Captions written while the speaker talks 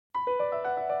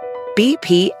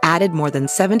BP added more than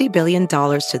 $70 billion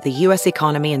to the U.S.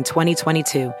 economy in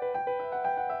 2022.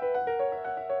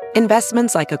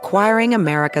 Investments like acquiring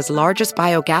America's largest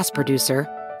biogas producer,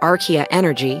 Archaea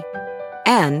Energy,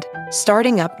 and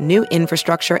starting up new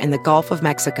infrastructure in the Gulf of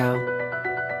Mexico.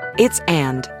 It's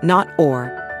and, not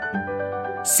or.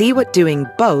 See what doing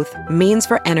both means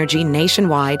for energy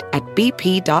nationwide at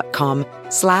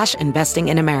bp.com/investing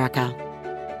in America.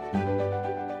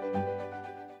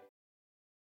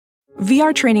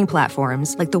 VR training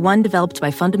platforms, like the one developed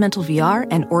by Fundamental VR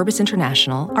and Orbis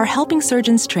International, are helping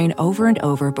surgeons train over and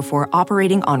over before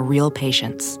operating on real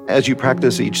patients. As you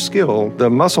practice each skill, the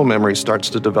muscle memory starts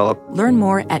to develop. Learn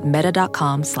more at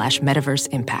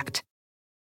meta.com/metaverseimpact.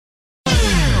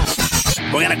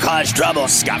 We're going to cause trouble.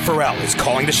 Scott Farrell is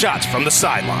calling the shots from the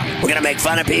sideline. We're going to make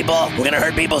fun of people. We're going to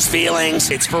hurt people's feelings.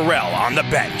 It's Farrell on the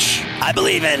bench. I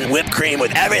believe in whipped cream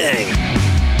with everything.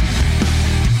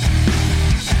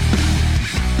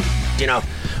 You know,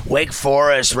 Wake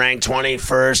Forest ranked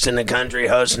 21st in the country,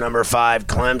 host number 5,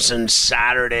 Clemson,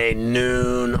 Saturday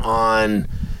noon on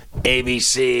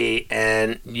ABC.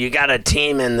 And you got a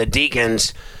team in the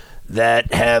Deacons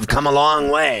that have come a long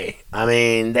way. I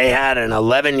mean, they had an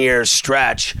 11-year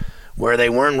stretch where they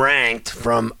weren't ranked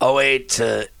from 2008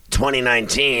 to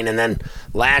 2019, and then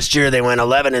last year they went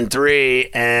 11-3,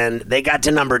 and they got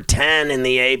to number 10 in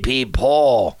the AP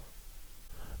poll.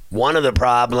 One of the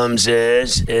problems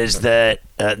is that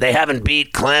they haven't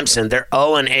beat Clemson. They're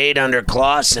 0-8 under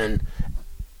Clawson.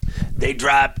 They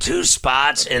dropped 2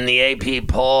 spots in the AP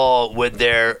poll with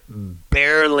their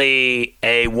barely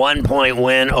a 1-point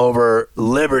win over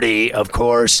Liberty, of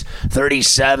course,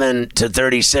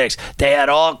 37-36. They had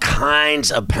all kinds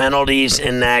of penalties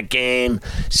in that game,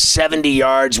 70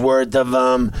 yards worth of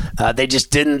them. They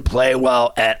just didn't play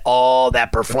well at all.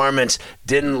 That performance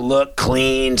didn't look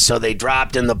clean, so they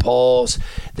dropped in the polls.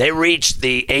 They reached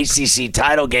the ACC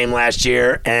title game last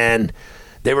year, and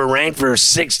they were ranked for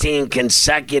 16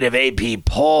 consecutive AP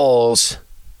polls.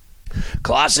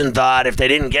 Clawson thought if they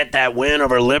didn't get that win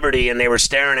over Liberty and they were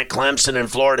staring at Clemson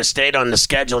and Florida State on the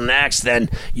schedule next, then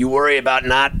you worry about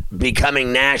not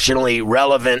becoming nationally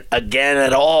relevant again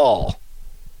at all.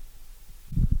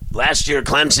 Last year,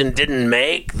 Clemson didn't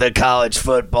make the college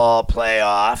football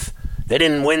playoff. They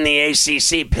didn't win the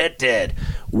ACC. Pitt did.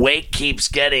 Wake keeps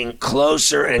getting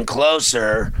closer and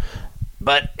closer.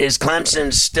 But is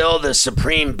Clemson still the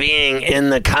supreme being in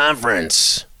the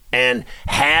conference? And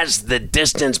has the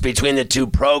distance between the two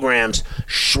programs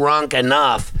shrunk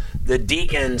enough? The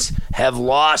Deacons have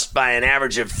lost by an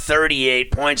average of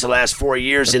 38 points the last 4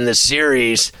 years in the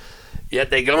series, yet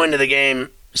they go into the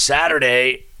game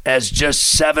Saturday as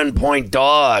just 7-point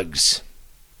dogs.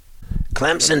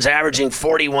 Clemson's averaging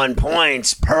 41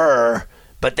 points per,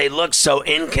 but they look so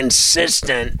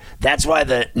inconsistent. That's why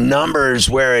the number's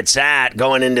where it's at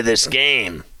going into this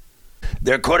game.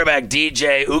 Their quarterback,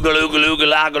 DJ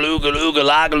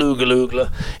Ugalugalagalugalagalugalagalugala,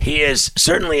 he has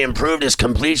certainly improved his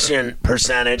completion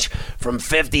percentage from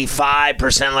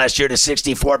 55% last year to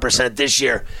 64% this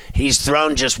year. He's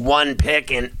thrown just 1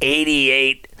 pick in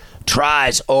 88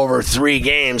 tries over 3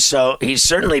 games, so he's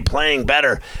certainly playing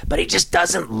better, but he just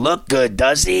doesn't look good,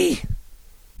 does he?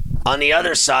 On the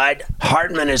other side,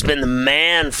 Hartman has been the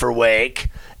man for Wake,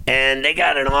 and they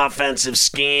got an offensive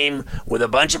scheme with a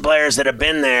bunch of players that have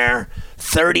been there,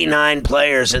 39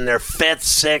 players in their 5th,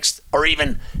 6th, or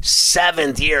even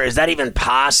 7th year. Is that even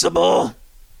possible?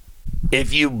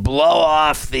 If you blow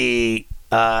off the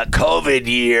COVID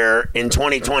year in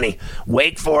 2020,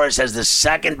 Wake Forest has the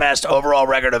 2nd best overall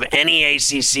record of any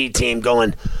ACC team,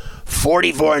 going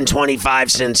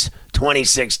 44-25 since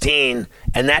 2016,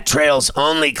 and that trails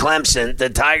only Clemson. The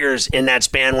Tigers in that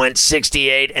span went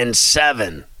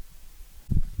 68-7.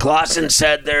 Clawson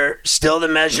said they're still the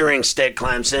measuring stick,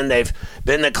 Clemson. They've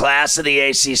been the class of the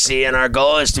ACC, and our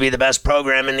goal is to be the best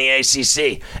program in the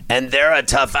ACC. And they're a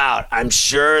tough out. I'm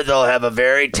sure they'll have a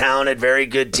very talented, very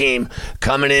good team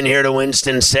coming in here to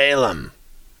Winston-Salem.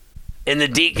 In the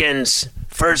Deacons'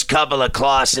 first couple of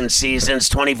Clawson seasons,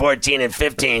 2014 and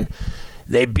 15,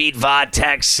 they beat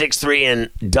Va-Tech 6-3 in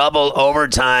double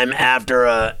overtime after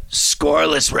a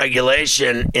scoreless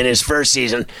regulation in his first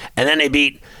season. And then they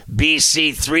beat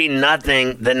BC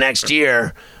 3-0 the next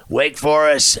year. Wake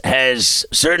Forest has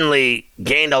certainly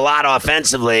gained a lot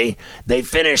offensively. They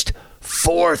finished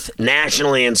 4th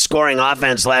nationally in scoring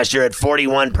offense last year at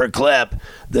 41 per clip.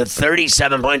 The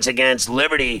 37 points against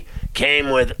Liberty came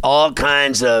with all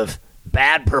kinds of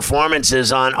bad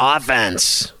performances on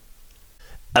offense.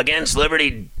 Against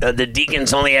Liberty, the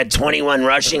Deacons only had 21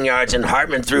 rushing yards, and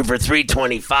Hartman threw for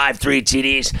 325, 3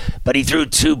 TDs, but he threw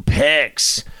 2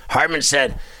 picks. Hartman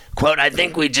said, Quote, I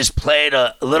think we just played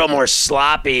a little more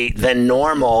sloppy than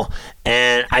normal,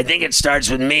 and I think it starts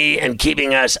with me and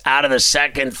keeping us out of the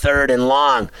second, third, and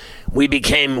long. We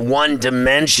became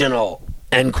one-dimensional,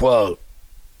 end quote.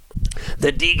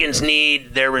 The Deacons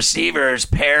need their receivers,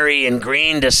 Perry and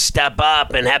Green, to step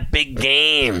up and have big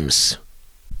games.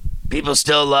 People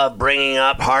still love bringing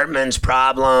up Hartman's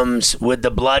problems with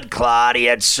the blood clot. He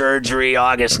had surgery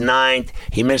August 9th.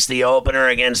 He missed the opener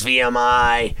against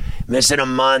VMI. Missing a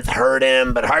month hurt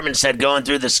him, but Hartman said going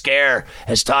through the scare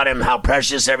has taught him how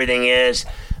precious everything is,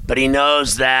 but he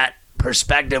knows that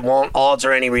perspective won't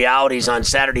alter any realities on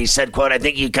Saturday. He said, quote, I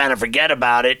think you kind of forget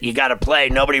about it. You got to play.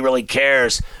 Nobody really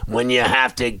cares when you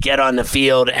have to get on the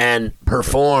field and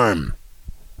perform.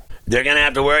 They're going to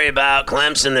have to worry about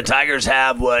Clemson. The Tigers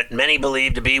have what many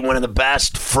believe to be one of the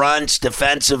best fronts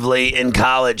defensively in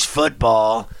college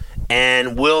football.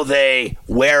 And will they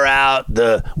wear out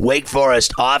the Wake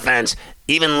Forest offense?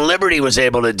 Even Liberty was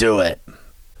able to do it.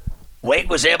 Wake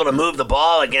was able to move the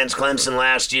ball against Clemson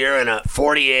last year in a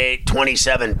 48-27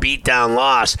 beatdown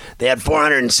loss. They had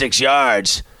 406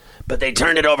 yards, but they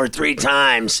turned it over 3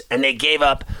 times, and they gave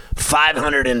up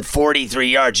 543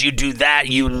 yards. You do that,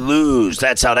 you lose.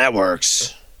 That's how that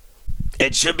works.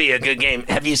 It should be a good game.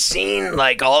 Have you seen,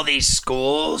 like, all these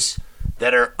schools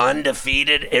that are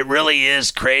undefeated? It really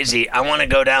is crazy. I want to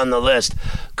go down the list.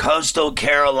 Coastal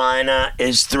Carolina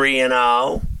is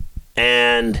 3-0,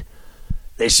 and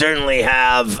they certainly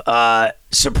have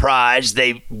surprised.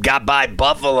 They got by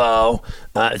Buffalo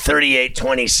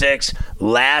 38-26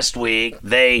 last week.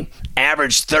 They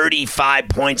averaged 35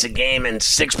 points a game and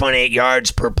 6.8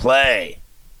 yards per play.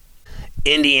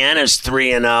 Indiana's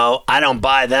 3-0. I don't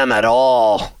buy them at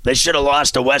all. They should have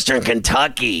lost to Western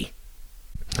Kentucky.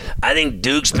 I think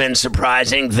Duke's been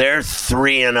surprising. They're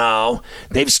 3-0.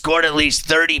 They've scored at least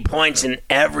 30 points in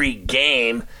every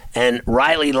game. And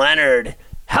Riley Leonard,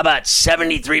 how about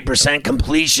 73%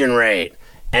 completion rate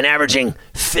and averaging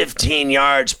 15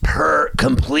 yards per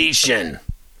completion?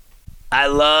 I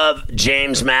love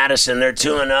James Madison. They're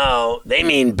 2-0. They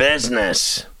mean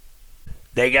business.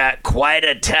 They got quite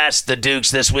a test, the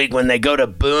Dukes, this week when they go to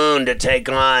Boone to take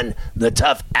on the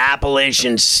tough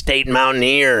Appalachian State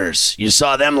Mountaineers. You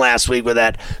saw them last week with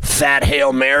that fat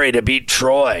Hail Mary to beat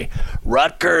Troy.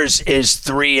 Rutgers is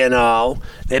 3-0.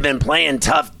 They've been playing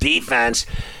tough defense.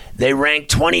 They rank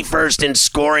 21st in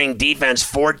scoring defense,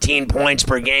 14 points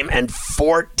per game, and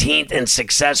 14th in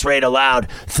success rate allowed,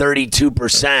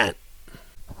 32%.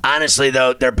 Honestly,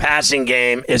 though, their passing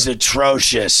game is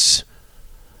atrocious.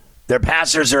 Their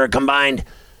passers are a combined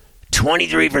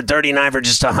 23 for 39 for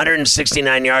just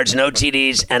 169 yards, no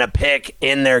TDs, and a pick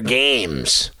in their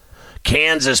games.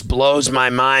 Kansas blows my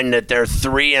mind that they're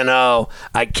 3-0.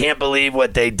 I can't believe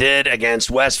what they did against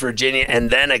West Virginia and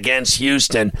then against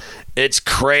Houston. It's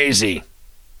crazy.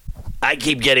 I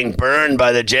keep getting burned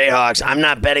by the Jayhawks. I'm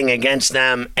not betting against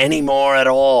them anymore at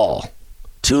all.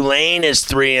 Tulane is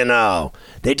 3-0.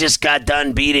 They just got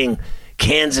done beating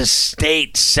Kansas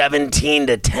State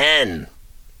 17-10.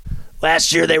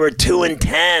 Last year they were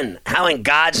 2-10. How in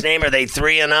God's name are they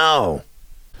 3-0?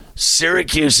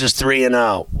 Syracuse is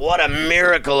 3-0. What a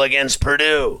miracle against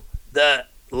Purdue. The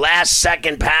last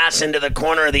second pass into the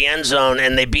corner of the end zone,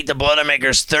 and they beat the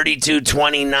Boilermakers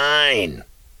 32-29.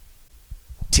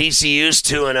 TCU's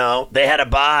 2-0. They had a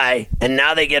bye, and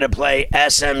now they get to play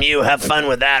SMU. Have fun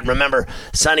with that. Remember,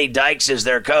 Sonny Dykes is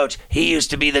their coach. He used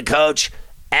to be the coach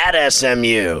at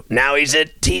SMU. Now he's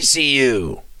at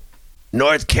TCU.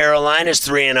 North Carolina's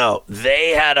 3-0.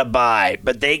 They had a bye,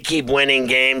 but they keep winning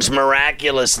games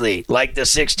miraculously, like the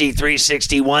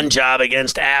 63-61 job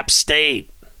against App State.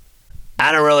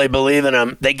 I don't really believe in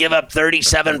them. They give up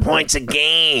 37 points a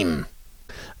game.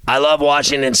 I love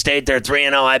Washington State. They're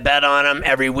 3-0. I bet on them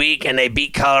every week, and they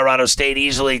beat Colorado State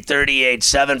easily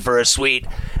 38-7 for a sweet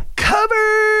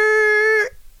cover.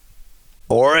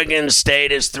 Oregon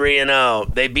State is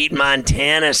 3-0. They beat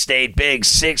Montana State big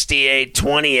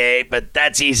 68-28, but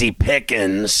that's easy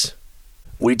pickings.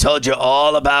 We told you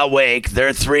all about Wake. They're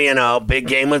 3-0. Big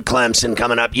game with Clemson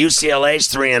coming up. UCLA's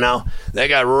 3-0. They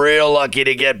got real lucky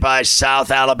to get by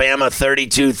South Alabama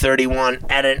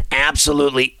 32-31 at an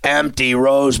absolutely empty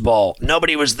Rose Bowl.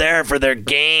 Nobody was there for their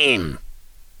game.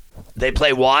 They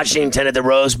play Washington at the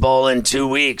Rose Bowl in 2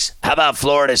 weeks. How about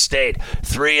Florida State?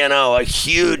 3-0. A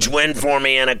huge win for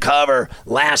me and a cover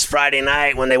last Friday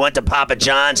night when they went to Papa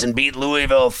John's and beat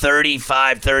Louisville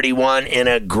 35-31 in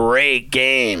a great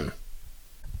game.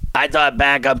 I thought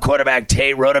backup quarterback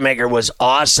Tate Rodemaker was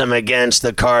awesome against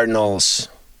the Cardinals.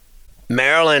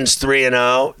 Maryland's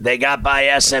 3-0. They got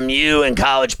by SMU in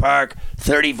College Park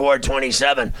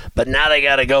 34-27, but now they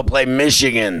got to go play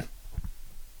Michigan.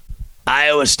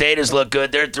 Iowa State has looked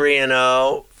good. They're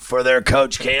 3-0 for their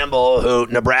coach Campbell, who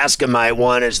Nebraska might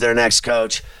want as their next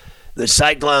coach. The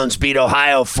Cyclones beat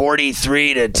Ohio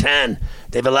 43-10.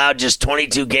 They've allowed just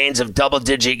 22 gains of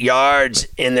double-digit yards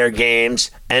in their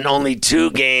games and only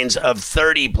 2 gains of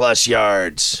 30-plus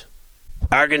yards.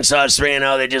 Arkansas is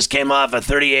 3-0. They just came off a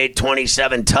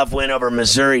 38-27 tough win over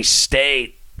Missouri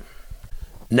State.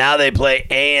 Now they play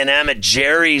A&M at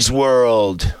Jerry's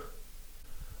World.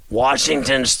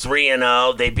 Washington's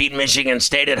 3-0. They beat Michigan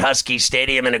State at Husky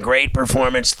Stadium in a great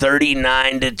performance,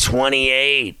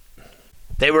 39-28.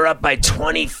 They were up by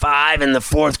 25 in the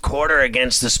fourth quarter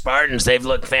against the Spartans. They've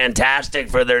looked fantastic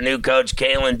for their new coach,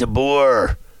 Kalen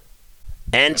DeBoer.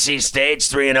 NC State's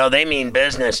 3-0. They mean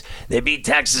business. They beat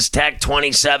Texas Tech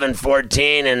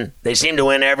 27-14, and they seem to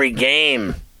win every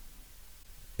game.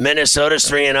 Minnesota's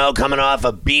 3-0, coming off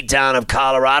a beatdown of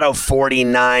Colorado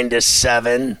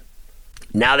 49-7.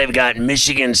 Now they've got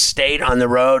Michigan State on the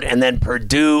road and then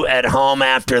Purdue at home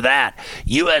after that.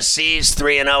 USC's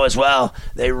 3-0 as well.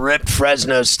 They ripped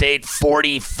Fresno State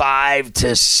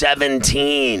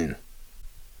 45-17.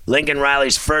 Lincoln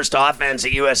Riley's first offense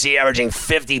at USC, averaging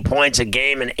 50 points a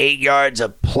game and 8 yards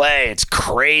of play. It's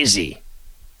crazy.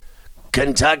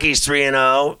 Kentucky's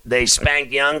 3-0. They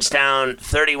spanked Youngstown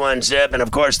 31-zip, and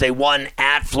of course they won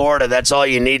at Florida. That's all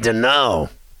you need to know.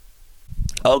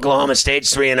 Oklahoma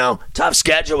State's 3-0. Tough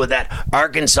schedule with that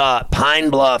Arkansas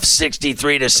Pine Bluff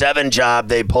 63-7 job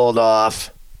they pulled off.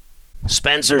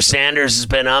 Spencer Sanders has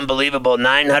been unbelievable.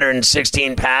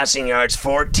 916 passing yards,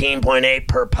 14.8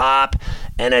 per pop,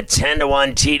 and a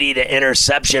 10-1 TD to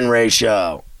interception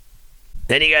ratio.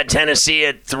 Then you got Tennessee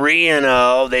at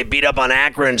 3-0. They beat up on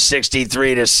Akron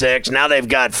 63-6. Now they've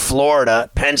got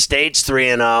Florida. Penn State's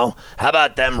 3-0. How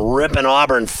about them ripping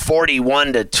Auburn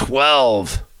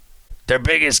 41-12? Their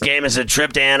biggest game is a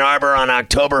trip to Ann Arbor on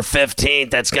October 15th.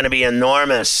 That's going to be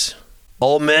enormous.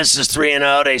 Ole Miss is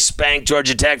 3-0. They spanked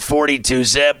Georgia Tech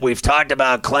 42-zip. We've talked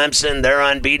about Clemson. They're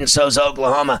unbeaten. So's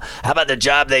Oklahoma. How about the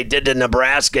job they did to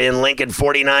Nebraska in Lincoln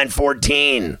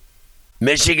 49-14?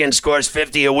 Michigan scores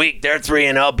 50 a week. They're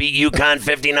 3-0. Beat UConn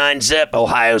 59-zip.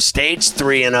 Ohio State's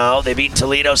 3-0. They beat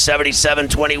Toledo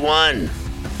 77-21.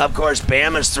 Of course,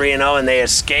 Bama's 3-0, and they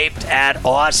escaped at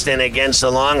Austin against the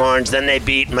Longhorns. Then they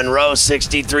beat Monroe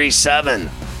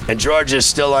 63-7. And Georgia's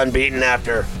still unbeaten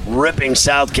after ripping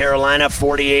South Carolina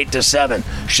 48-7.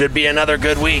 Should be another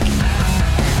good week.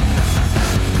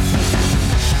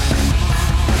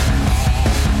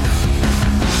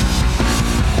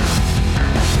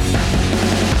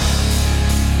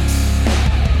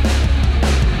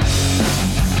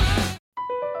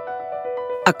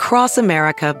 Across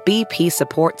America, BP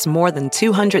supports more than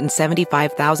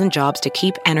 275,000 jobs to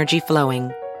keep energy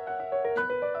flowing.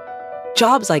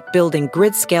 Jobs like building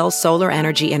grid-scale solar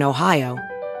energy in Ohio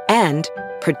and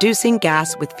producing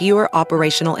gas with fewer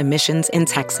operational emissions in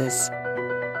Texas.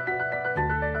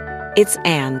 It's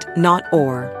and, not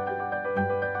or.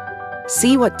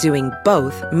 See what doing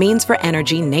both means for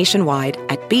energy nationwide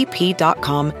at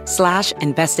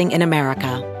bp.com/investing in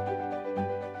America.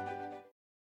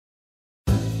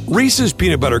 Reese's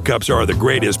Peanut Butter Cups are the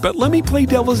greatest, but let me play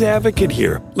devil's advocate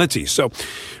here. Let's see. So,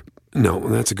 no,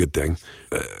 that's a good thing.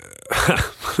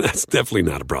 That's definitely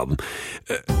not a problem.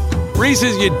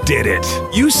 Reese's, you did it.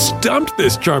 You stumped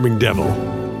this charming devil.